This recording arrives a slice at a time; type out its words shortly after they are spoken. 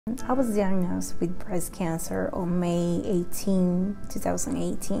I was diagnosed with breast cancer on May 18,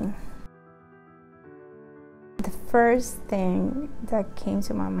 2018. The first thing that came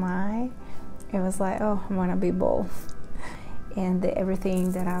to my mind, it was like, oh, I'm gonna be both. And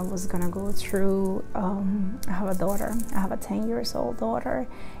everything that I was gonna go through, I have a daughter, I have a 10-year-old daughter.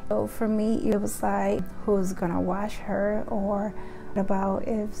 So for me, it was like, who's gonna watch her, or about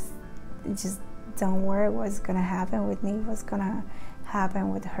if it just don't work, what's gonna happen with me, what's gonna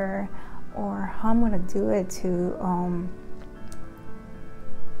happen with her, or how I'm gonna do it to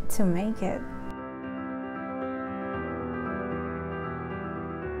make it.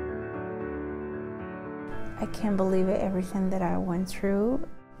 I can't believe it, everything that I went through.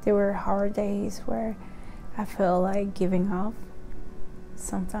 There were hard days where I felt like giving up.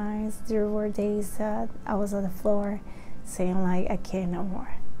 Sometimes there were days that I was on the floor saying like, I can't no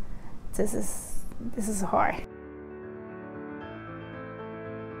more. This is hard.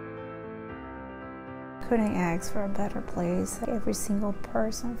 Couldn't ask for a better place. Every single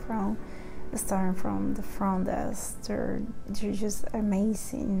person, starting from the front desk, they're just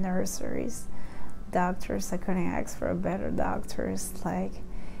amazing nurses, doctors. I couldn't ask for a better doctors. Like,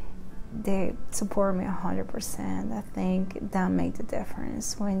 they support me 100%. I think that made the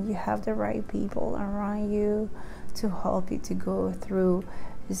difference. When you have the right people around you to help you to go through,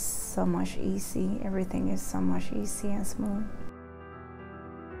 it's so much easy. Everything is so much easy and smooth.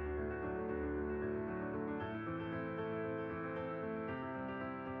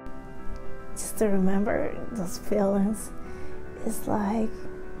 Just to remember those feelings, it's like,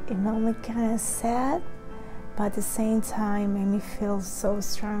 it made me kind of sad, but at the same time made me feel so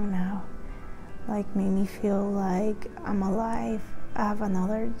strong now. Like, made me feel like I'm alive. I have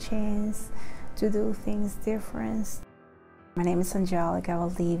another chance to do things different. My name is Angelica.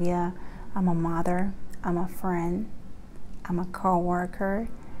 Olivia. I'm a mother, I'm a friend, I'm a co-worker,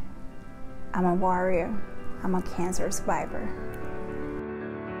 I'm a warrior, I'm a cancer survivor.